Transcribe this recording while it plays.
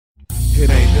It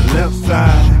ain't the left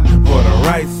side or the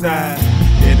right side,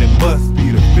 then it must be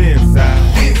the fin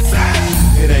side.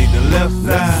 Inside. It ain't the left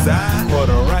side or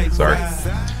the right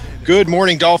side. Good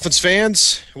morning, Dolphins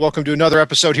fans. Welcome to another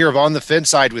episode here of On the Fin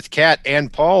Side with Kat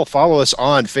and Paul. Follow us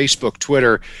on Facebook,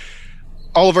 Twitter,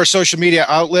 all of our social media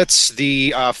outlets,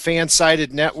 the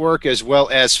Fansided Network, as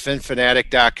well as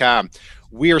FinFanatic.com.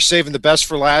 We are saving the best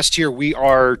for last year. We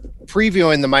are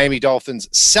previewing the Miami Dolphins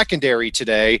secondary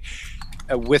today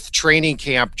with training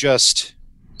camp just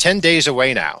 10 days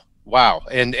away now. Wow.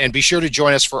 And be sure to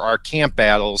join us for our camp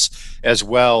battles as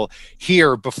well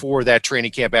here before that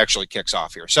training camp actually kicks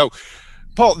off here. So,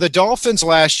 Paul, the Dolphins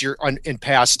last year in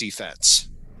pass defense,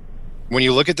 when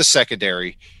you look at the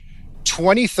secondary,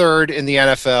 23rd in the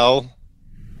NFL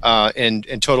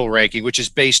in total ranking, which is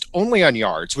based only on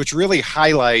yards, which really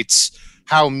highlights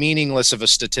how meaningless of a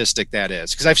statistic that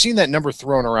is. Because I've seen that number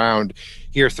thrown around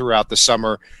here throughout the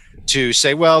summer to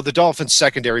say, well, the Dolphins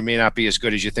secondary may not be as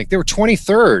good as you think. They were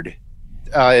 23rd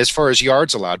as far as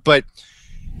yards allowed. But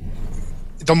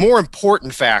the more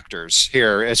important factors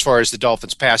here as far as the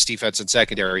Dolphins pass defense and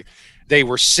secondary, they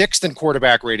were 6th in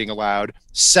quarterback rating allowed,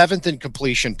 7th in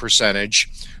completion percentage,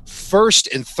 1st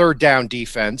in third down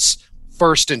defense,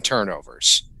 1st in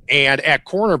turnovers. And at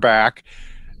cornerback,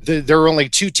 there are only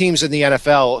 2 teams in the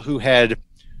NFL who had –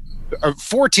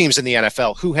 4 teams in the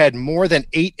NFL who had more than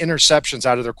 8 interceptions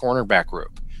out of their cornerback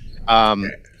group.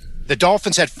 The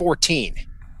Dolphins had 14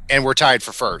 and were tied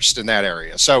for first in that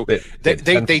area. So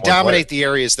they dominate the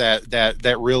areas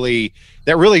that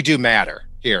really do matter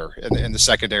here in the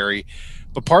secondary.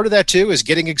 But part of that too is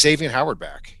getting Xavier Howard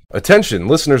back. Attention,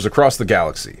 listeners across the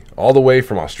galaxy, all the way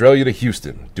from Australia to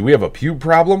Houston. Do we have a pube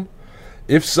problem?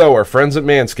 If so, our friends at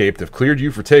Manscaped have cleared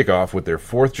you for takeoff with their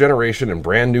 4th generation and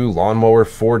brand new Lawnmower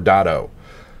 4.0.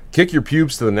 Kick your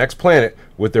pubes to the next planet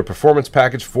with their Performance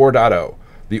Package 4.0.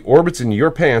 The orbits in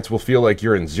your pants will feel like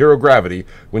you're in zero gravity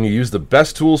when you use the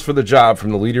best tools for the job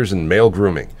from the leaders in male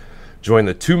grooming. Join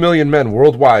the 2 million men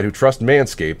worldwide who trust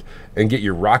Manscaped and get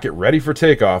your rocket ready for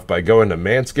takeoff by going to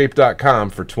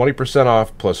manscaped.com for 20%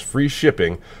 off plus free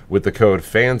shipping with the code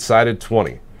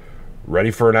FANSIDED20.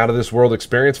 Ready for an out-of-this-world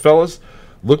experience, fellas?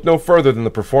 Look no further than the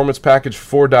Performance Package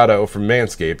 4.0 from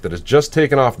Manscaped that has just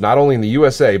taken off not only in the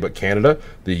USA, but Canada,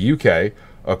 the UK,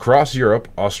 across Europe,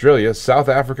 Australia, South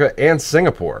Africa, and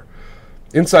Singapore.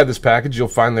 Inside this package, you'll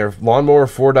find their Lawnmower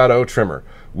 4.0 trimmer,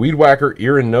 Weed Whacker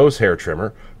ear and nose hair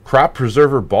trimmer, Crop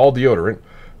Preserver ball deodorant,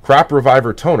 Crop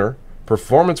Reviver toner,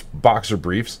 Performance boxer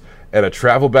briefs, and a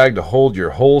travel bag to hold your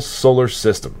whole solar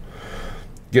system.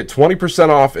 Get 20%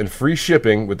 off and free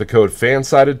shipping with the code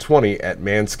FANSIDED20 at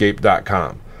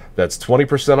manscaped.com. That's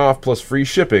 20% off plus free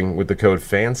shipping with the code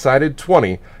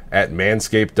FANSIDED20 at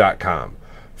manscaped.com.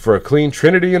 For a clean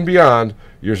Trinity and beyond,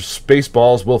 your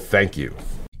Spaceballs will thank you.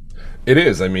 It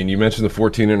is. I mean, you mentioned the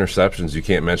 14 interceptions. You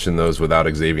can't mention those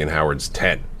without Xavier Howard's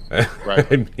 10. Right.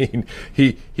 I mean,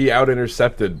 he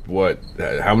out-intercepted, what,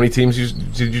 how many teams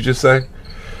did you just say?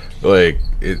 Like,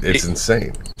 it's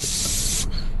insane.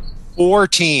 4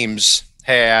 teams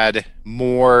had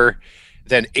more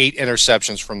than 8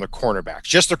 interceptions from the cornerbacks,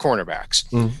 just the cornerbacks.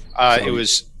 It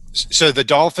was so the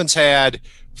Dolphins had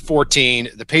 14,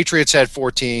 the Patriots had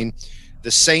 14,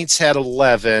 the Saints had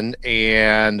 11,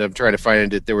 and I'm trying to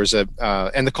find it. There was and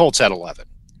the Colts had 11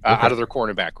 out of their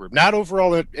cornerback group. Not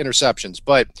overall interceptions,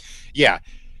 but yeah,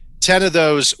 10 of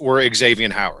those were Xavier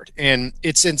Howard, and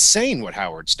it's insane what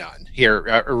Howard's done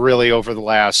here, really over the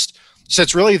last.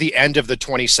 Since really the end of the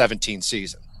 2017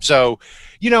 season. So,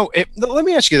 let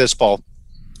me ask you this, Paul.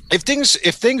 If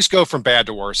things go from bad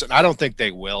to worse, and I don't think they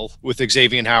will with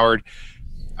Xavier Howard,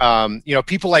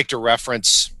 people like to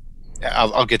reference,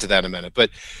 I'll get to that in a minute,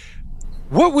 but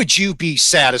what would you be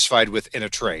satisfied with in a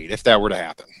trade if that were to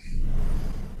happen?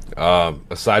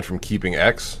 Aside from keeping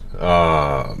X,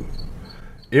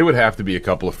 it would have to be a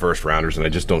couple of first rounders, and I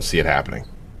just don't see it happening.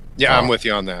 Yeah, I'm with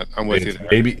you on that. I'm with you there.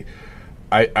 Maybe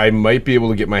I might be able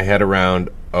to get my head around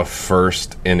a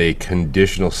first and a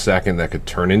conditional second that could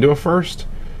turn into a first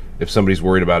if somebody's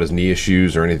worried about his knee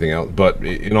issues or anything else. But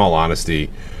in all honesty,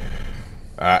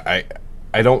 I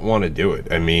don't want to do it.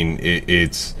 I mean,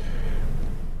 it's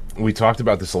we talked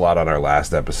about this a lot on our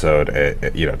last episode,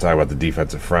 talking about the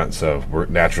defensive front. So we're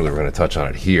going to touch on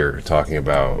it here, talking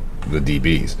about the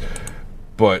DBs.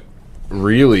 But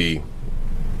really,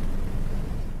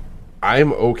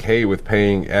 I'm okay with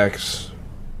paying X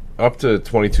up to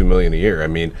 $22 million a year. I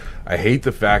mean, I hate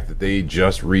the fact that they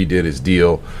just redid his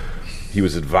deal. He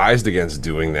was advised against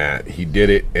doing that. He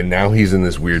did it, and now he's in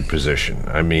this weird position.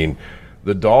 I mean,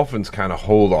 the Dolphins kind of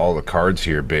hold all the cards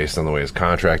here based on the way his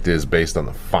contract is, based on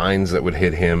the fines that would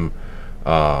hit him.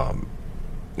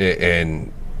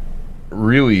 And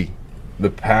really, the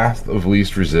path of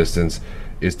least resistance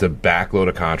is to backload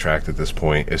a contract at this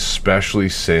point, especially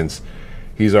since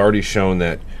he's already shown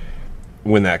that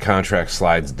when that contract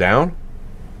slides down,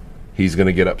 he's going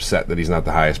to get upset that he's not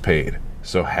the highest paid.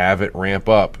 So have it ramp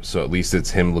up, so at least it's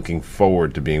him looking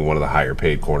forward to being one of the higher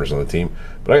paid corners on the team.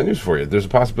 But I got news for you. There's a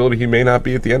possibility he may not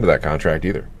be at the end of that contract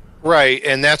either. Right,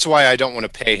 and that's why I don't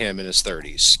want to pay him in his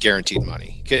 30s, guaranteed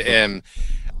money. And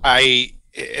I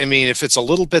mean, if it's a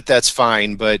little bit, that's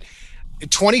fine. But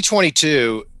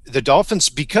 2022, the Dolphins,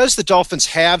 because the Dolphins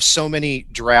have so many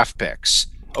draft picks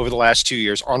over the last 2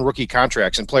 years on rookie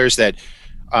contracts and players that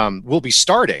will be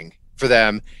starting for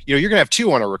them, you're going to have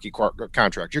two on a rookie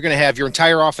contract. You're going to have your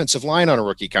entire offensive line on a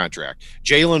rookie contract.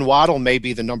 Jalen Waddle may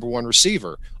be the number one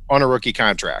receiver on a rookie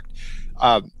contract.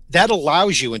 That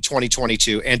allows you in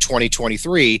 2022 and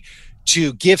 2023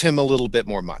 to give him a little bit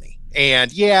more money.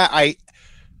 And yeah,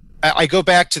 I go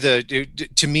back to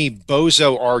to me,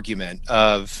 bozo argument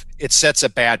of it sets a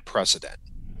bad precedent.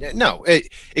 No,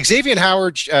 Xavier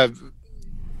Howard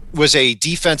was a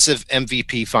defensive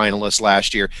MVP finalist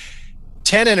last year.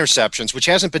 10 interceptions, which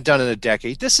hasn't been done in a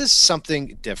decade. This is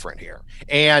something different here.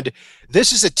 And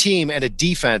this is a team and a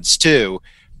defense, too,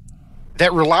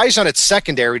 that relies on its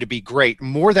secondary to be great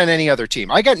more than any other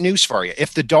team. I got news for you.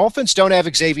 If the Dolphins don't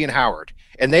have Xavier Howard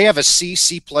and they have a C+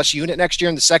 unit next year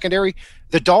in the secondary,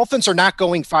 the Dolphins are not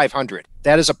going 500.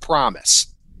 That is a promise.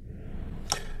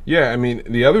 Yeah, I mean,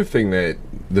 the other thing that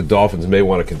the Dolphins may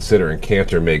want to consider, and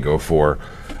Cantor may go for,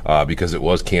 because it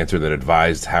was Cantor that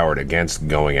advised Howard against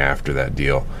going after that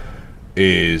deal,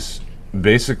 is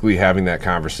basically having that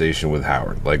conversation with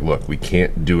Howard. Like, look, we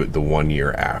can't do it the 1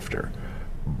 year after,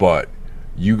 but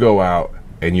you go out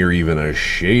and you're even a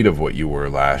shade of what you were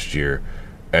last year.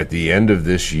 At the end of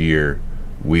this year,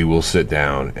 we will sit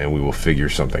down and we will figure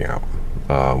something out,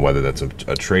 whether that's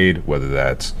a trade, whether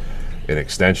that's an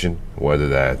extension, whether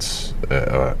that's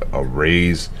a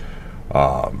raise.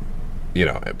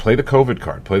 Play the COVID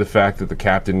card. Play the fact that the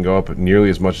cap didn't go up nearly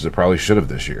as much as it probably should have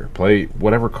this year. Play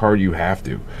whatever card you have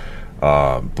to.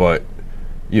 But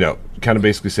kind of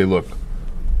basically say, look,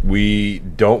 we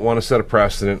don't want to set a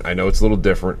precedent. I know it's a little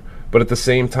different. But at the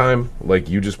same time, like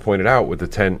you just pointed out with the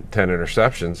 10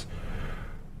 interceptions,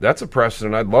 that's a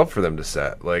precedent I'd love for them to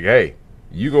set. Like, hey,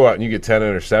 you go out and you get 10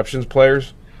 interceptions,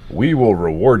 players, we will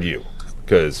reward you.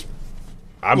 Because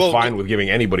I'm fine with giving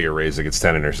anybody a raise that gets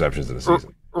 10 interceptions in a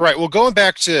season. Right. Well, going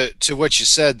back to what you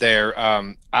said there,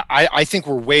 I think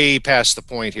we're way past the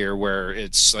point here where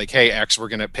it's like, hey, X, we're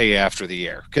going to pay after the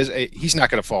year. Because he's not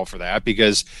going to fall for that,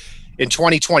 because in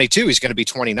 2022, he's going to be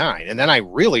 29. And then I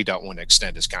really don't want to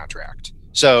extend his contract.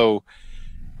 So,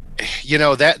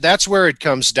 that's where it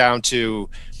comes down to,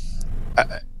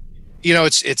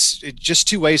 it's just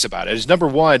two ways about it. Is number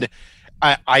one,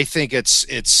 I think it's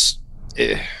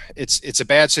a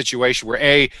bad situation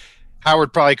where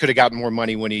Howard probably could have gotten more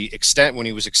money when he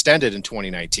was extended in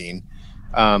 2019,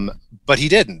 but he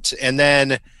didn't. And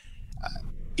then,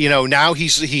 now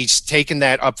he's taken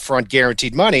that upfront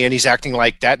guaranteed money and he's acting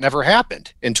like that never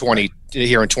happened in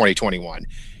 2021.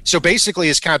 So basically,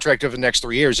 his contract over the next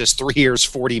 3 years is 3 years,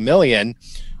 $40 million,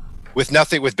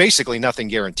 with basically nothing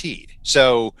guaranteed.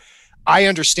 So I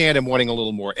understand him wanting a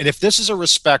little more. And if this is a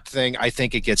respect thing, I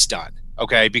think it gets done.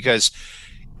 Okay, because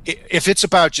if it's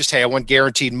about just, hey, I want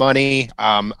guaranteed money,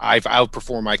 I've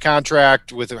outperformed my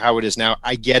contract with how it is now,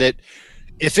 I get it.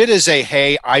 If it is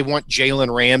hey, I want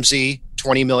Jalen Ramsey,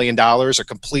 $20 million, a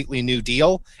completely new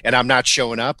deal, and I'm not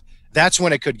showing up, that's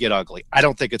when it could get ugly. I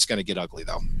don't think it's going to get ugly,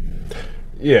 though.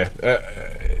 Yeah,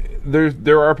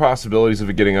 there are possibilities of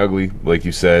it getting ugly, like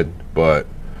you said, but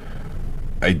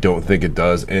I don't think it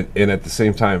does. And at the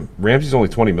same time, Ramsey's only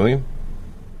 $20 million?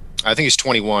 I think he's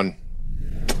 21.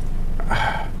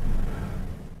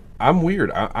 I'm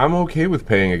weird. I'm okay with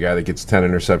paying a guy that gets 10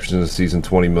 interceptions in a season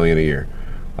 $20 million a year.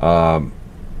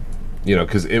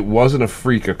 Because it wasn't a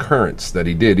freak occurrence that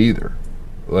he did either.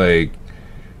 Like,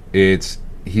 he's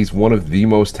one of the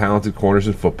most talented corners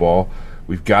in football.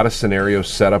 We've got a scenario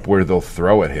set up where they'll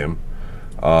throw at him,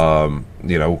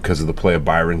 because of the play of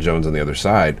Byron Jones on the other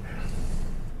side.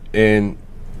 And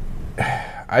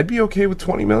I'd be okay with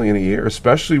 $20 million a year,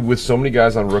 especially with so many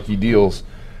guys on rookie deals.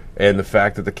 And the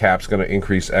fact that the cap's going to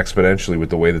increase exponentially with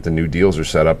the way that the new deals are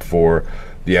set up for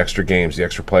the extra games, the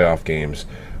extra playoff games,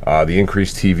 the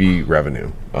increased TV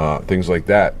revenue, things like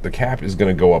that. The cap is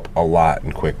going to go up a lot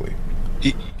and quickly.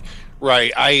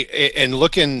 Right. I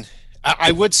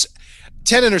would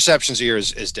 10 interceptions a year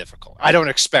is difficult. I don't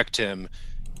expect him.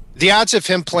 The odds of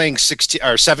him playing 16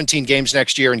 or 17 games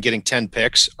next year and getting 10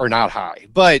 picks are not high.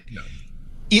 But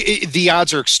the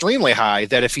odds are extremely high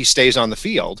that if he stays on the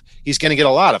field, he's going to get a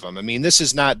lot of them. I mean, this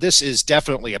is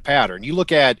definitely a pattern. You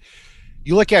look at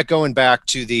going back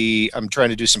to I'm trying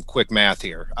to do some quick math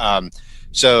here.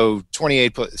 So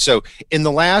 28. So in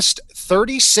the last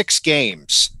 36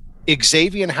 games,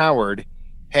 Xavier Howard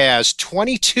has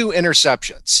 22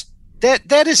 interceptions.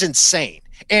 That is insane.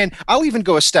 And I'll even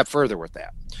go a step further with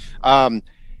that.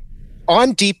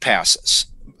 On deep passes,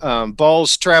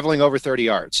 balls traveling over 30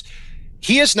 yards,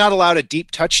 he has not allowed a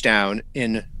deep touchdown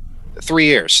in 3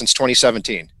 years since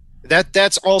 2017.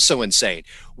 That's also insane.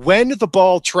 When the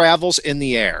ball travels in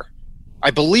the air,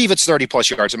 I believe it's 30 plus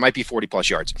yards. It might be 40 plus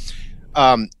yards.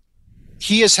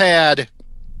 He has had,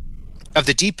 of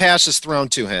the deep passes thrown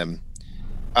to him,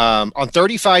 on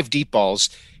 35 deep balls,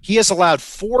 he has allowed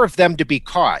 4 of them to be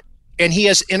caught, and he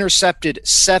has intercepted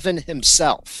 7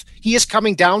 himself. He is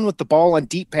coming down with the ball on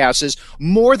deep passes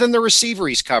more than the receiver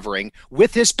he's covering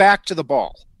with his back to the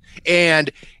ball. And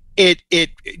it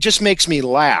just makes me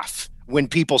laugh when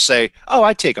people say, oh,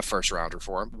 I'd take a first rounder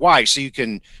for him. Why? So you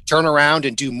can turn around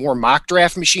and do more mock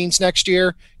draft machines next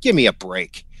year? Give me a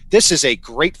break. This is a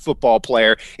great football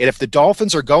player. And if the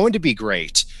Dolphins are going to be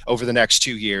great over the next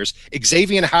 2 years,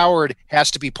 Xavier Howard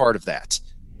has to be part of that,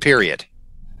 period.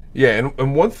 Yeah,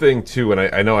 and one thing, too, and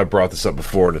I know I brought this up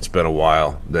before, and it's been a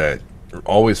while, that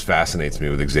always fascinates me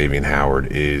with Xavier Howard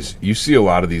is you see a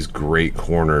lot of these great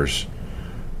corners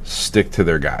stick to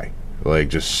their guy, like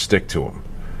just stick to him.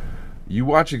 You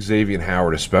watch Xavier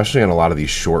Howard, especially on a lot of these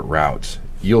short routes,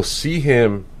 you'll see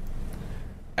him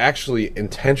actually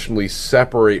intentionally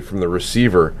separate from the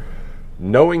receiver,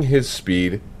 knowing his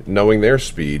speed, knowing their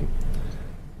speed,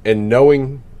 and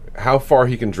knowing how far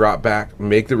he can drop back,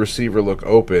 make the receiver look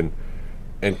open,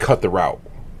 and cut the route,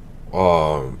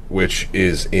 which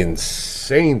is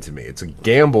insane to me. It's a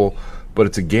gamble, but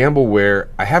it's a gamble where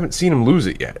I haven't seen him lose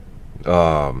it yet.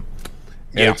 And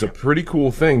it's a pretty cool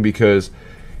thing because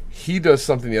he does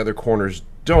something the other corners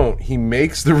don't. He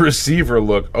makes the receiver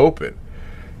look open.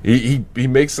 He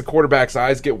makes the quarterback's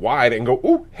eyes get wide and go,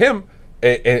 ooh, him,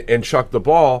 and chuck the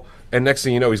ball, and next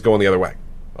thing you know, he's going the other way.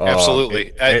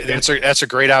 Absolutely. That's a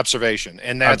great observation.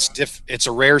 And it's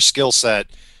a rare skill set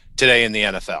today in the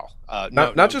NFL.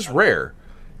 Not just rare.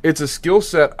 It's a skill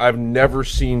set I've never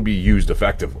seen be used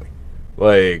effectively.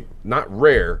 Like, not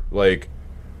rare, like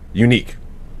unique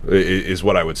is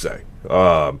what I would say.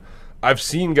 I've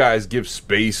seen guys give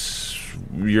space.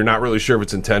 You're not really sure if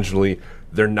it's intentionally.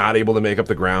 They're not able to make up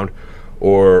the ground.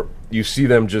 Or you see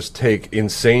them just take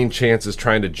insane chances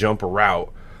trying to jump a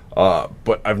route.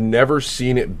 But I've never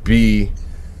seen it be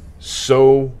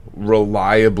so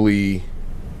reliably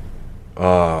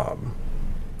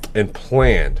and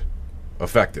planned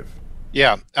effective.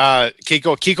 Yeah,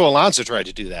 Kiko Alonso tried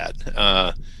to do that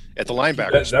at the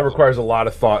linebacker. That requires a lot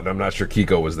of thought, and I'm not sure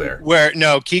Kiko was there.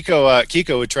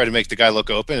 Kiko would try to make the guy look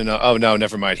open, and oh no,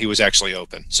 never mind, he was actually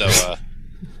open. So,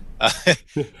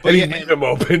 but he leave him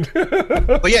open.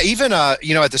 But yeah, even at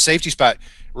the safety spot,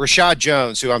 Rashad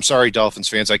Jones, who I'm sorry, Dolphins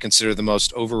fans, I consider the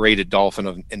most overrated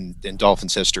Dolphin in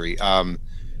Dolphins history,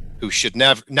 who should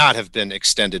not have been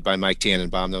extended by Mike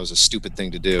Tannenbaum. That was a stupid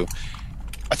thing to do.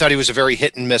 I thought he was a very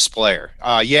hit and miss player.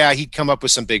 He'd come up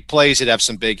with some big plays. He'd have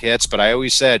some big hits, but I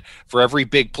always said for every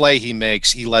big play he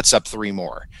makes, he lets up 3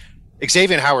 more.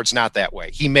 Xavier Howard's not that way.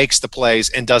 He makes the plays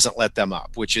and doesn't let them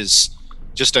up, which is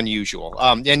just unusual.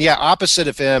 Opposite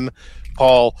of him,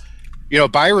 Paul,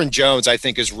 Byron Jones, I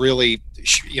think, is really,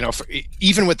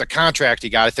 even with the contract he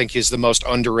got, I think he's the most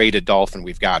underrated Dolphin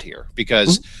we've got here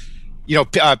because,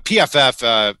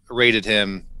 PFF rated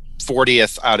him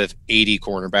 40th out of 80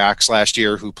 cornerbacks last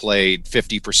year who played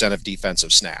 50% of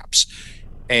defensive snaps.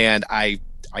 And I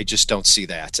just don't see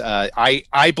that.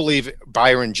 I believe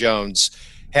Byron Jones,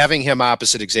 having him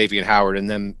opposite Xavier Howard and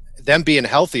them being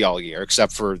healthy all year,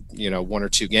 except for, 1 or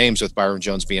 2 games with Byron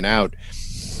Jones being out,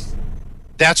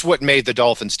 that's what made the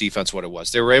Dolphins defense what it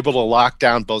was. They were able to lock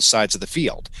down both sides of the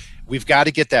field. We've got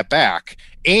to get that back.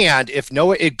 And if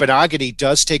Noah Igbenogany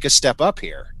does take a step up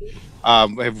here,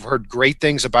 I've heard great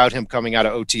things about him coming out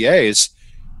of OTAs.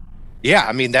 Yeah,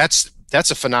 I mean, that's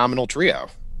a phenomenal trio.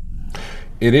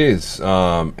 It is.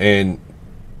 And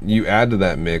you add to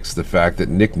that mix the fact that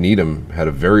Nick Needham had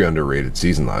a very underrated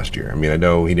season last year. I mean, I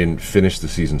know he didn't finish the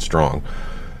season strong,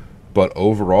 but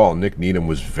overall, Nick Needham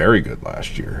was very good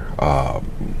last year.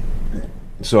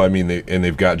 So, I mean,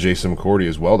 they've got Jason McCourty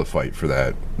as well to fight for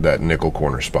that nickel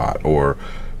corner spot. Or,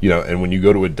 and when you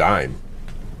go to a dime,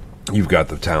 you've got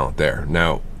the talent there.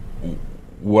 Now,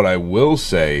 what I will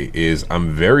say is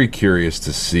I'm very curious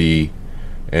to see,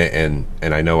 and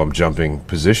I know I'm jumping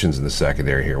positions in the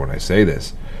secondary here when I say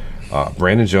this,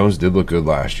 Brandon Jones did look good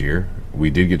last year. we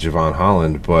did get Javon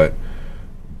Holland, but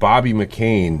Bobby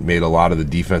McCain made a lot of the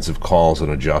defensive calls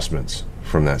and adjustments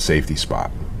from that safety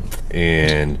spot.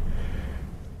 And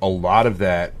a lot of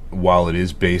that, while it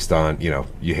is based on,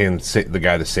 you hand the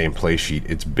guy the same play sheet,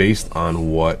 it's based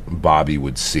on what Bobby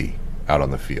would see out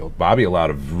on the field. Bobby allowed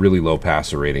a really low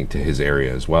passer rating to his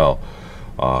area as well.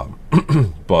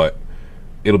 But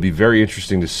it'll be very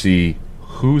interesting to see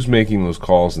who's making those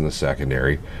calls in the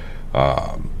secondary.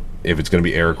 If it's going to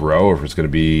be Eric Rowe, or if it's going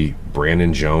to be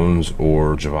Brandon Jones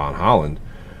or Javon Holland.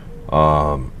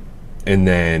 And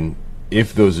then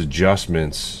if those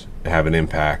adjustments have an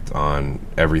impact on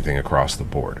everything across the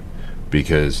board.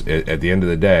 Because at the end of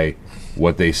the day,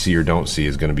 what they see or don't see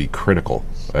is going to be critical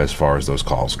as far as those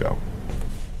calls go.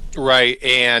 Right.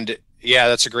 And yeah,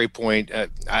 that's a great point.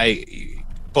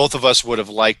 Both of us would have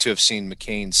liked to have seen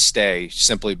McCain stay,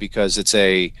 simply because it's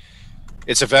a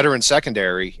veteran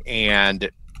secondary, and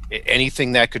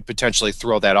anything that could potentially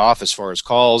throw that off as far as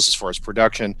calls, as far as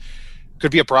production,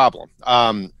 could be a problem.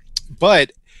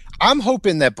 But I'm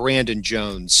hoping that Brandon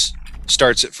Jones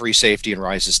starts at free safety and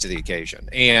rises to the occasion.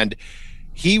 And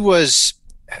he was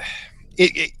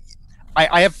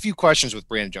I have a few questions with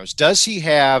Brandon Jones. Does he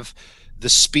have the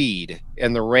speed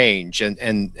and the range and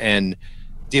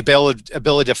the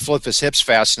ability to flip his hips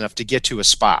fast enough to get to a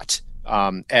spot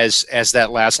as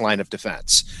that last line of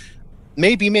defense?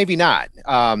 Maybe, maybe not.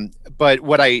 But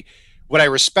what I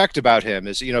respect about him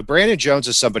is, Brandon Jones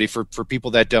is somebody, for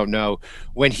people that don't know,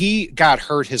 when he got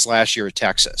hurt his last year at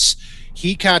Texas,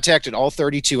 he contacted all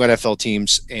 32 NFL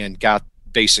teams and got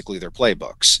basically their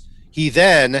playbooks. He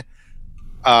then,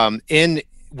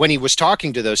 when he was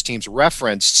talking to those teams,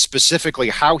 referenced specifically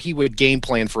how he would game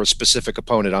plan for a specific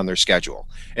opponent on their schedule.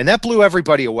 And that blew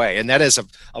everybody away. And that has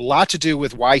a lot to do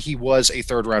with why he was a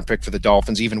third-round pick for the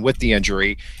Dolphins, even with the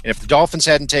injury. And if the Dolphins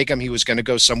hadn't taken him, he was going to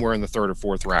go somewhere in the third or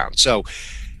fourth round. So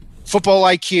football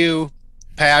IQ,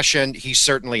 passion, he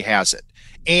certainly has it.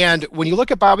 And when you look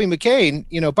at Bobby McCain,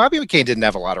 Bobby McCain didn't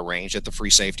have a lot of range at the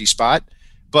free safety spot,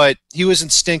 but he was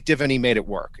instinctive and he made it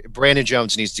work. Brandon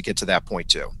Jones needs to get to that point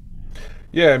too.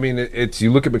 Yeah, I mean, it's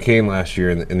you look at McCain last year,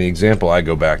 and the example I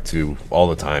go back to all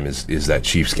the time is that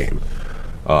Chiefs game.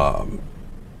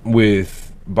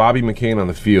 With Bobby McCain on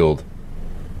the field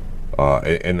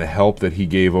and the help that he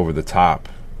gave over the top,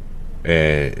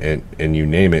 and you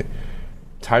name it,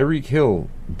 Tyreek Hill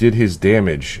did his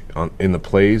damage in the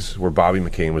plays where Bobby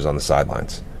McCain was on the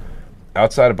sidelines.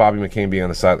 Outside of Bobby McCain being on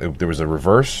the side, there was a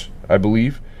reverse, I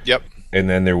believe. Yep. And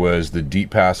then there was the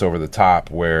deep pass over the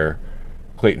top where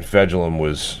Clayton Fedulum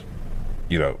was,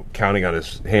 counting on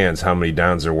his hands how many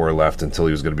downs there were left until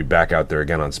he was going to be back out there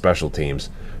again on special teams,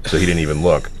 so he didn't even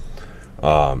look.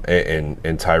 And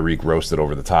Tyreek roasted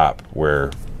over the top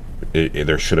where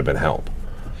there should have been help.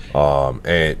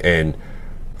 And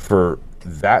for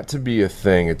that to be a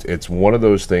thing, it's one of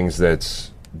those things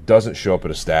that doesn't show up in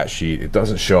a stat sheet. It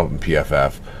doesn't show up in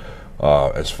PFF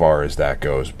as far as that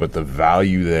goes. But the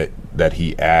value that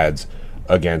he adds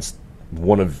against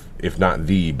one of, if not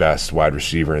the best wide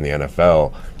receiver in the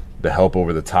NFL, the help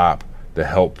over the top, the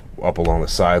help up along the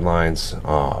sidelines,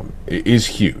 is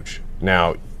huge.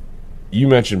 Now, you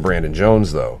mentioned Brandon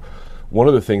Jones, though. One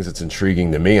of the things that's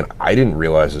intriguing to me, and I didn't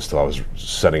realize this till I was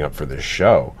setting up for this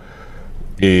show,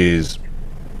 is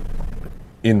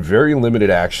in very limited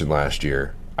action last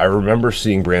year, I remember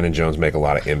seeing Brandon Jones make a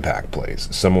lot of impact plays,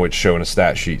 some of which show in a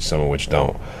stat sheet, some of which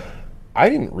don't. I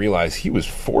didn't realize he was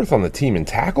fourth on the team in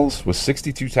tackles with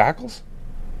 62 tackles.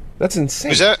 That's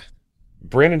insane. Who's that?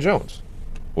 Brandon Jones,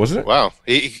 wasn't it? Wow.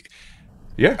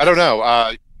 Yeah. I don't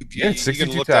know. Yeah,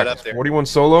 62 look tackles, that up there. 41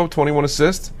 solo, 21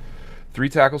 assists, 3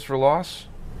 tackles for loss.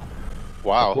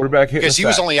 Wow. Quarterback hit. Because he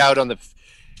was only out on the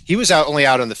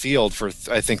field for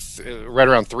I think right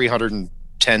around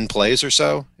 310 plays or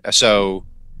so. So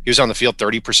he was on the field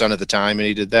 30% of the time, and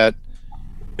he did that.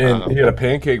 And he had a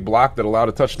pancake block that allowed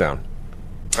a touchdown.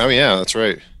 Oh yeah, that's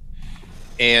right.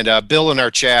 And Bill in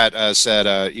our chat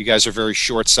said you guys are very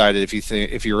short-sighted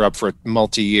if you're up for a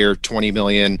multi-year $20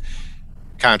 million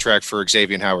contract for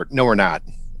Xavier Howard. No, we're not.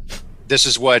 This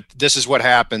is what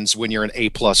happens when you're an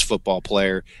A-plus football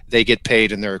player. They get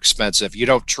paid and they're expensive. You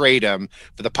don't trade them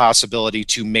for the possibility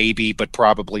to maybe, but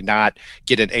probably not,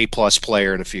 get an A-plus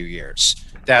player in a few years.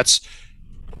 That's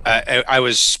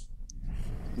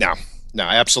No,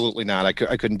 absolutely not. I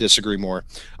couldn't disagree more.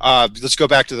 Let's go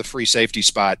back to the free safety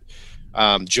spot.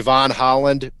 Javon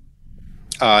Holland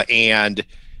and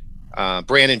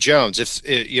Brandon Jones.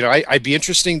 I'd be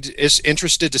interested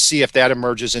to see if that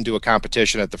emerges into a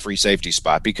competition at the free safety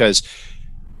spot, because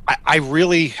I've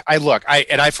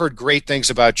heard great things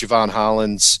about Javon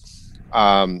Holland's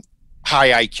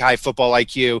high football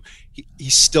IQ.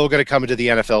 He's still going to come into the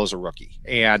NFL as a rookie.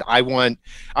 And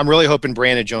I'm really hoping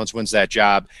Brandon Jones wins that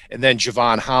job. And then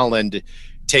Javon Holland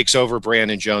takes over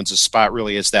Brandon Jones' spot,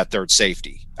 really as that third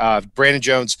safety. Brandon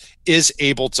Jones is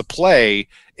able to play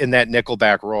in that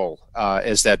nickelback role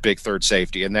as that big third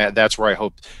safety. And that's where I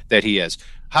hope that he is.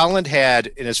 Holland had,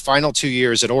 in his final 2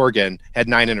 years at Oregon, had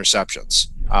 9 interceptions.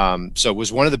 So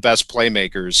was one of the best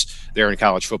playmakers there in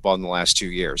college football in the last 2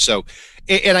 years. So,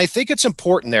 and I think it's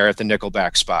important there at the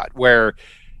nickelback spot where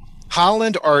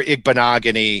Holland or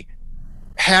Igbenogany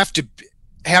have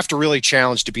to really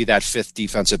challenge to be that fifth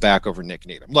defensive back over Nick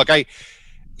Needham. Look, I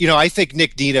think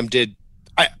Nick Needham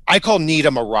I call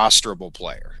Needham a rosterable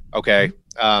player. Okay.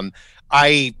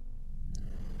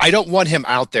 I don't want him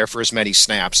out there for as many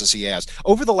snaps as he has.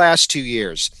 Over the last 2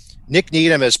 years, Nick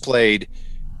Needham has played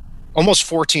almost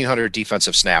 1,400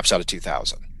 defensive snaps out of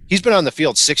 2,000. He's been on the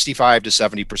field 65 to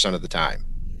 70% of the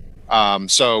time.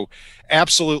 So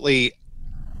absolutely,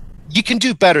 you can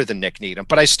do better than Nick Needham,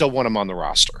 but I still want him on the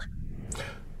roster.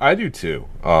 I do too.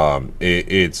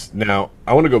 It's now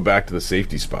I want to go back to the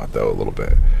safety spot though a little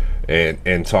bit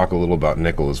and talk a little about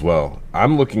nickel as well.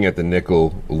 I'm looking at the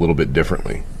nickel a little bit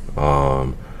differently.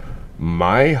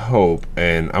 My hope,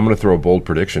 and I'm going to throw a bold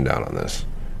prediction down on this,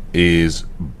 is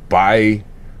by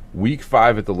week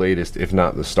 5 at the latest, if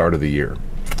not the start of the year,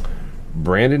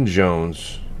 Brandon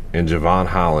Jones and Javon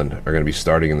Holland are going to be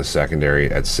starting in the secondary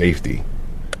at safety,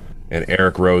 and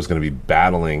Eric Rowe is going to be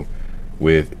battling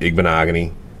with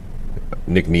Igbenogany,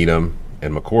 Nick Needham,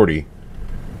 and McCourty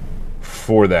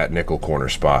for that nickel corner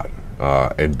spot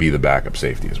and be the backup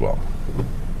safety as well.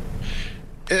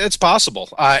 It's possible.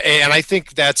 And I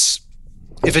think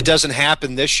if it doesn't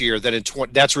happen this year, then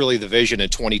that's really the vision in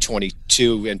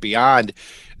 2022 and beyond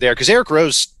there. Because Eric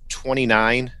Rowe's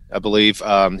 29, I believe.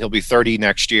 He'll be 30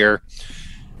 next year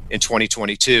in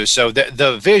 2022. So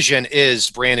the vision is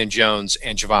Brandon Jones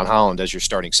and Javon Holland as your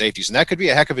starting safeties. And that could be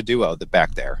a heck of a duo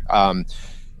back there.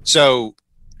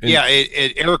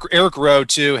 Eric Rowe,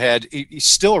 too, he's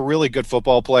still a really good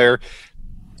football player.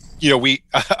 We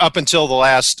up until the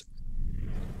last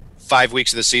 5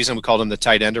 weeks of the season, we called him the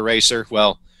tight end eraser.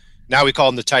 Well, now we call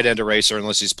him the tight end eraser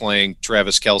unless he's playing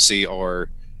Travis Kelce or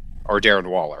Darren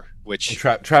Waller, which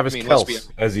Travis Kelce,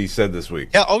 as he said this week.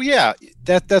 Yeah,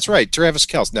 that's right, Travis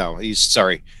Kelce. No,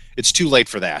 it's too late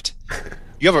for that.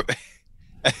 You're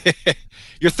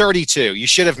 32. You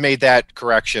should have made that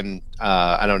correction.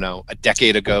 I don't know, a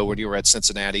decade ago when you were at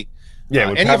Cincinnati. Yeah,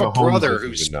 and you have a brother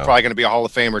who's probably going to be a Hall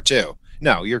of Famer too.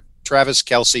 No, you're Travis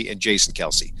Kelce and Jason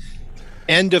Kelce.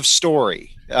 End of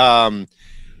story. But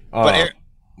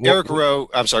Eric Rowe,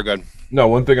 I'm sorry, go ahead. No,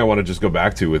 one thing I want to just go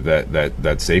back to with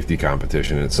that safety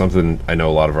competition, and it's something I know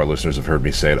a lot of our listeners have heard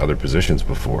me say at other positions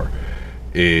before,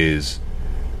 is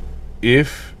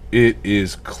if it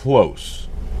is close,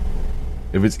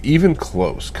 if it's even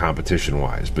close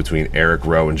competition-wise between Eric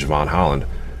Rowe and Javon Holland,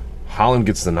 Holland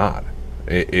gets the nod.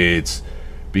 It's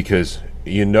because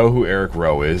you know who Eric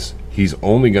Rowe is. He's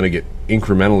only going to get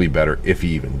incrementally better if he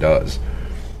even does.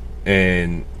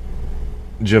 And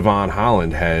Javon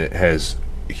Holland has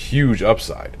huge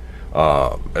upside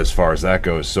as far as that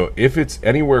goes. So if it's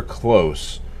anywhere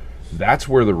close, that's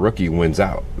where the rookie wins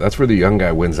out. That's where the young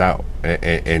guy wins out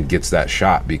and gets that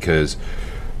shot, because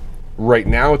right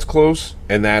now it's close,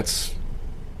 and that's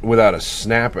without a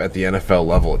snap at the NFL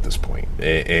level at this point.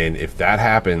 And if that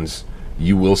happens,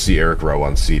 you will see Eric Rowe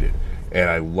unseated. And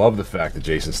I love the fact that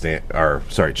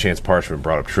Chance Parchment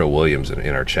brought up Trill Williams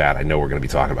in our chat. I know we're going to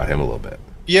be talking about him a little bit.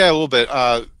 Yeah, a little bit.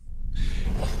 I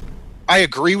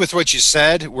agree with what you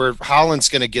said, where Holland's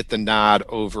going to get the nod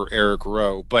over Eric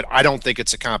Rowe, but I don't think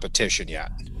it's a competition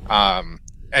yet.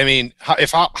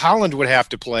 If Holland would have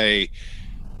to play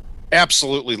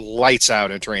absolutely lights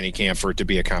out in training camp for it to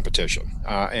be a competition.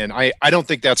 And I don't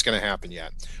think that's going to happen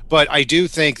yet. But I do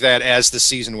think that as the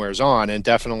season wears on, and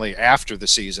definitely after the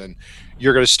season,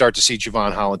 you're going to start to see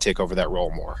Javon Holland take over that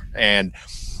role more. And,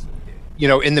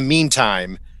 in the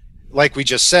meantime, like we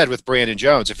just said with Brandon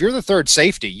Jones, if you're the third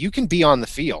safety, you can be on the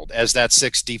field as that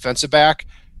sixth defensive back,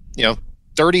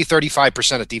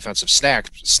 30-35% of defensive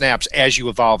snaps as you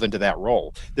evolve into that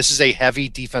role. This is a heavy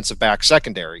defensive back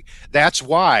secondary. That's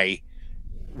why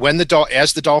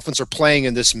as the Dolphins are playing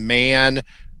in this man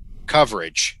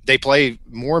coverage, they play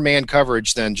more man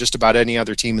coverage than just about any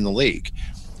other team in the league.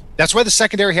 That's why the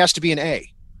secondary has to be an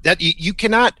A. That you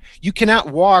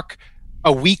cannot walk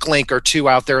a weak link or two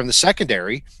out there in the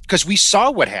secondary, because we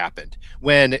saw what happened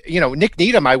when Nick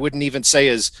Needham, I wouldn't even say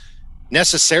is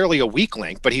necessarily a weak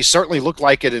link, but he certainly looked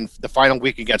like it in the final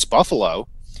week against Buffalo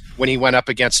when he went up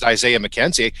against Isaiah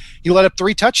McKenzie. He let up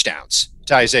 3 touchdowns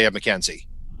to Isaiah McKenzie.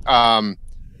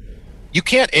 You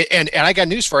can't, and I got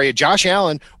news for you. Josh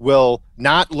Allen will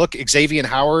not look Xavier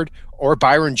Howard or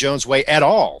Byron Jones' way at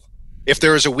all if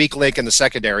there is a weak link in the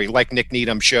secondary, like Nick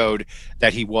Needham showed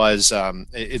that he was,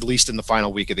 at least in the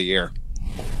final week of the year.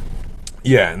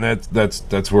 Yeah, and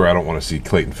that's where I don't want to see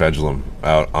Clayton Fedulum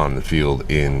out on the field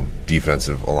in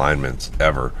defensive alignments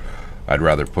ever. I'd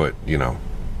rather put, a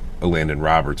Landon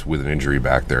Roberts with an injury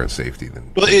back there at safety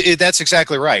than. Well, that's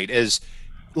exactly right.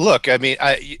 Look, I mean,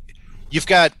 you've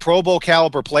got Pro Bowl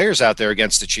caliber players out there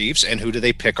against the Chiefs, and who do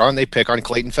they pick on? They pick on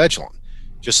Clayton Fedulum,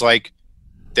 just like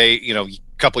they, a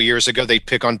couple years ago they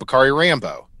pick on Bakari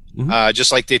Rambo,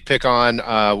 just like they pick on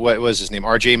what was his name,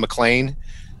 R.J. McClain,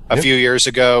 a few years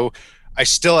ago. I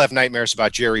still have nightmares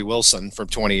about Jerry Wilson from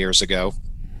 20 years ago,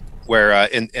 where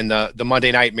in the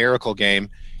Monday Night Miracle game,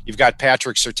 you've got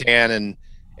Patrick Surtain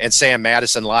and Sam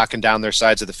Madison locking down their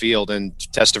sides of the field, and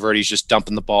Testaverde's just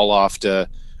dumping the ball off to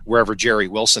wherever Jerry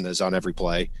Wilson is on every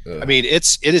play. I mean,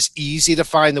 it is easy to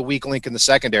find the weak link in the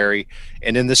secondary,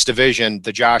 and in this division,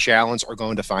 the Josh Allens are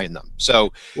going to find them.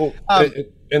 So,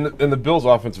 and the Bills'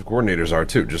 offensive coordinators are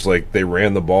too. Just like they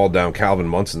ran the ball down Calvin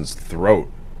Munson's throat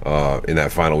in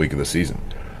that final week of the season.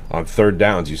 On third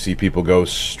downs, you see people go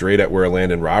straight at where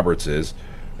Landon Roberts is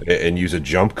and use a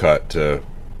jump cut to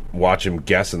watch him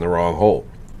guess in the wrong hole.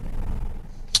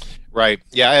 Right.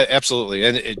 Yeah, absolutely.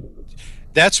 And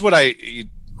that's what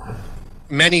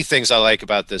many things I like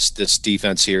about this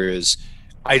defense here is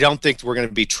I don't think we're going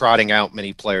to be trotting out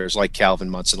many players like Calvin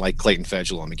Munson, like Clayton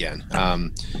Fedulum again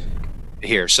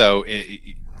here. So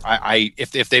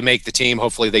if they make the team,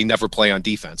 hopefully they never play on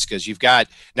defense, because you've got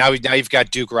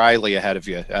Duke Riley ahead of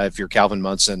you if you're Calvin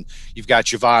Munson. You've got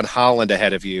Javon Holland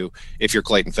ahead of you if you're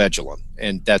Clayton Fedulum,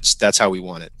 and that's how we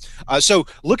want it. So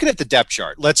looking at the depth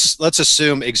chart, let's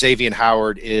assume Xavier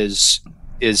Howard is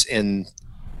in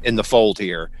the fold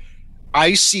here.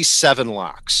 I see 7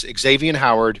 locks: Xavier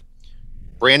Howard,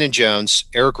 Brandon Jones,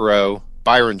 Eric Rowe,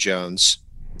 Byron Jones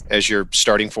as your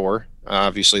starting 4.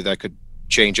 Obviously that could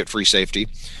change at free safety.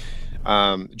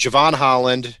 Javon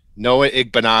Holland, Noah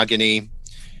Igbenogany,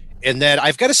 and then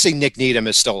I've got to say Nick Needham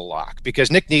is still a lock,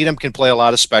 because Nick Needham can play a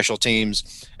lot of special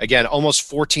teams. Again,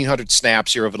 almost 1,400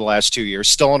 snaps here over the last 2 years,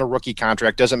 still on a rookie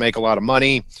contract, doesn't make a lot of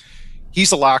money.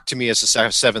 He's a lock to me as a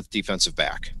 7th defensive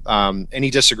back. Any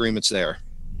disagreements there?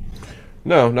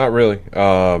 No, not really.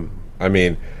 I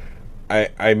mean,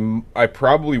 I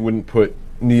probably wouldn't put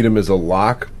Needham as a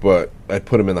lock, but I'd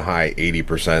put him in the high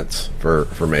 80%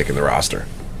 for making the roster.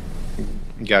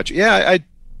 Gotcha. Yeah,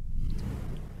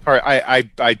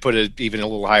 I'd put it even a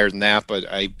little higher than that, but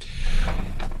I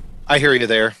hear you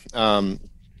there.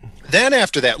 Then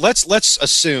after that, let's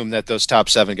assume that those top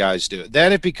 7 guys do it.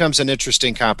 Then it becomes an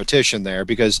interesting competition there,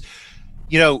 because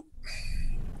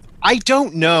I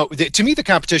don't know. To me, the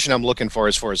competition I'm looking for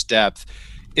as far as depth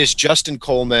is Justin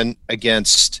Coleman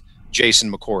against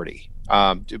Jason McCourty.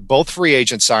 Both free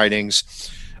agent signings.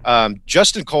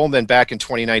 Justin Coleman back in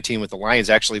 2019 with the Lions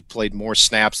actually played more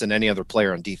snaps than any other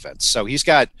player on defense. So he's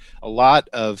got a lot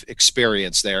of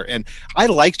experience there. And I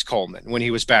liked Coleman when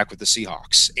he was back with the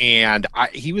Seahawks. And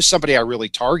he was somebody I really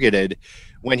targeted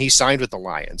when he signed with the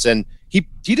Lions. And he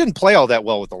didn't play all that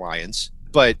well with the Lions,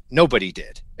 but nobody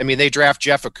did. I mean, they draft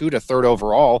Jeff Okudah 3rd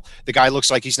overall. The guy looks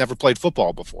like he's never played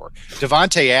football before.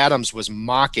 Devontae Adams was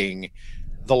mocking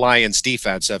the Lions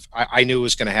defense. I knew it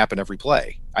was going to happen every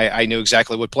play. I knew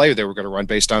exactly what play they were going to run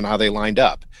based on how they lined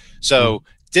up. So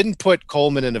didn't put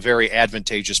Coleman in a very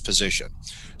advantageous position.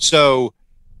 So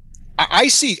I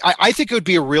think it would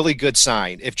be a really good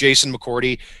sign if Jason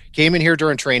McCourty came in here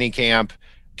during training camp,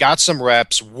 got some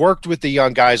reps, worked with the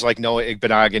young guys like Noah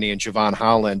Igbenogany and Javon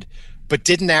Holland, but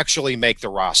didn't actually make the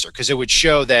roster, because it would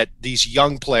show that these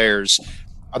young players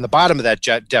on the bottom of that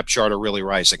depth chart are really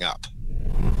rising up.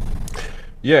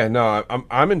 Yeah, no,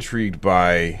 I'm intrigued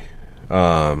by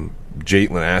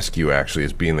Jalen Askew actually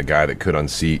as being the guy that could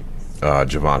unseat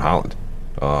Javon Holland,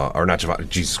 or not Javon.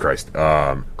 Jesus Christ,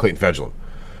 Clayton Fedulum.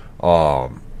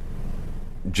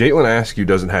 Jalen Askew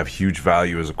doesn't have huge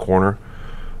value as a corner.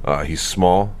 He's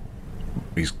small.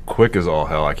 He's quick as all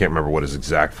hell. I can't remember what his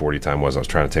exact 40 time was. I was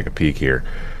trying to take a peek here,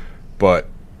 but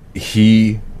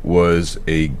he was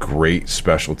a great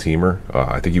special teamer.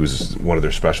 I think he was one of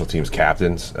their special teams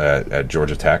captains at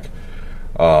Georgia Tech.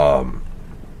 And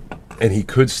he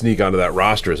could sneak onto that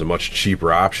roster as a much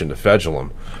cheaper option to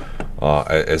Fedulum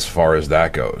as far as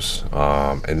that goes.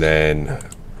 And then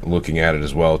looking at it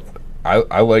as well,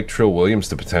 I like Trill Williams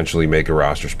to potentially make a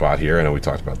roster spot here. I know we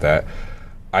talked about that.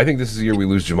 I think this is the year we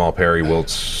lose Jamal Perry, Wilt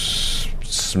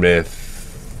Smith,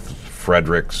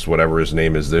 Fredericks, whatever his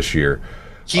name is this year.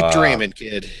 Keep dreaming,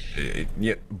 kid.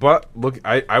 Yeah, but look,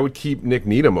 I would keep Nick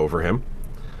Needham over him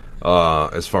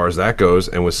as far as that goes.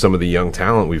 And with some of the young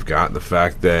talent we've got, the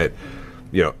fact that,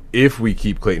 if we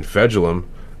keep Clayton Fedulum,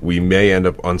 we may end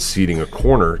up unseating a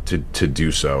corner to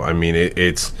do so. I mean,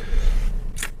 it's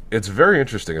very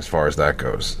interesting as far as that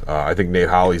goes. I think Nate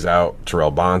Holley's out,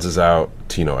 Terrell Bonds is out,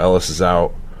 Tino Ellis is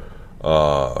out.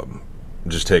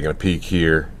 Just taking a peek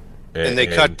here. And they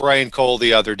cut Brian Cole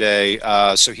the other day,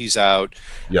 so he's out.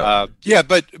 Yeah,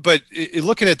 but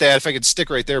looking at that, if I could stick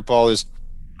right there, Paul, is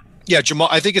Jamal.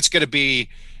 I think it's going to be,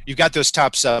 you've got those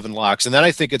top 7 locks, and then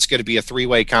I think it's going to be a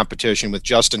 3-way competition with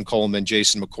Justin Coleman,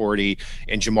 Jason McCourty,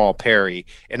 and Jamal Perry.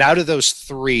 And out of those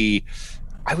 3,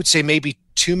 I would say maybe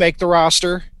 2 make the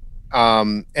roster,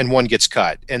 and 1 gets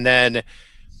cut. And then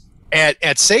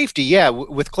at safety,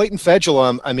 with Clayton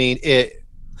Fedulum, I mean,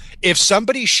 if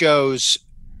somebody shows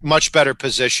much better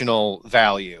positional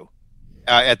value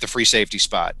at the free safety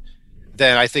spot,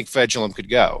 then I think Fedulum could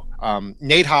go.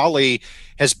 Nate Holley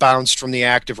has bounced from the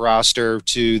active roster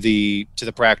to the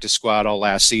practice squad all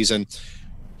last season.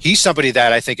 He's somebody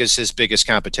that I think is his biggest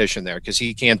competition there, because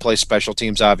he can play special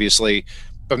teams, obviously,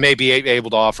 but may be able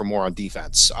to offer more on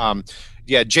defense.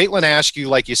 Jalen Askew,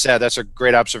 like you said, that's a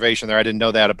great observation there. I didn't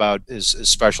know that about his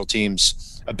special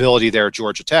teams ability there at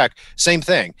Georgia Tech. Same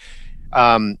thing.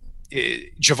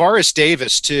 Javaris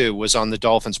Davis, too, was on the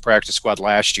Dolphins practice squad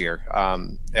last year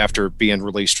after being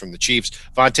released from the Chiefs.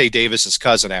 Vontae Davis's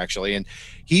cousin, actually. And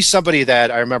he's somebody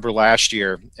that I remember last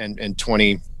year and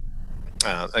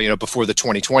before the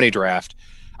 2020 draft,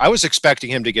 I was expecting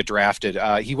him to get drafted.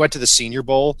 He went to the Senior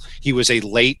Bowl. He was a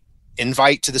late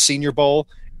invite to the Senior Bowl,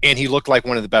 and he looked like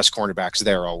one of the best cornerbacks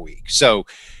there all week. So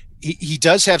he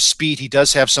does have speed. He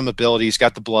does have some ability. He's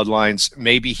got the bloodlines.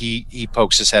 Maybe he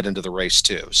pokes his head into the race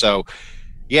too. So,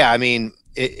 I mean,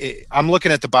 I'm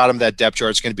looking at the bottom of that depth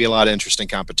chart. It's going to be a lot of interesting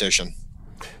competition.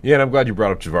 Yeah, and I'm glad you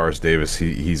brought up Javaris Davis.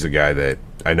 He's a guy that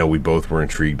I know we both were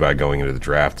intrigued by going into the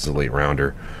draft as a late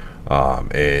rounder.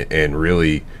 And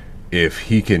really, if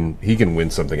he can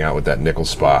win something out with that nickel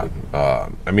spot,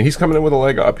 I mean, he's coming in with a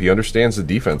leg up. He understands the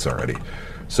defense already.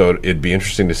 So it'd be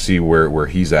interesting to see where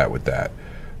he's at with that.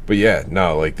 But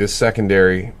this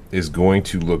secondary is going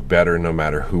to look better no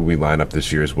matter who we line up this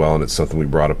year as well, and it's something we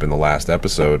brought up in the last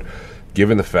episode,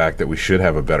 given the fact that we should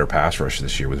have a better pass rush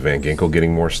this year with Van Ginkel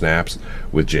getting more snaps,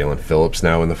 with Jalen Phillips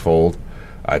now in the fold.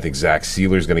 I think Zach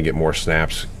Sealer's going to get more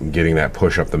snaps, getting that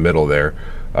push up the middle there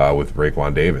with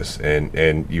Raekwon Davis.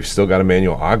 And you've still got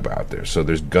Emmanuel Ogbah out there, so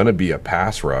there's going to be a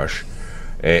pass rush,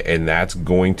 and that's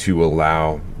going to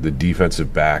allow the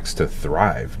defensive backs to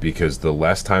thrive, because the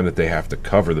less time that they have to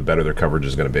cover, the better their coverage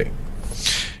is going to be.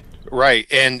 Right.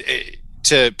 And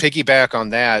to piggyback on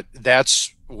that,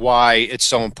 that's why it's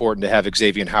so important to have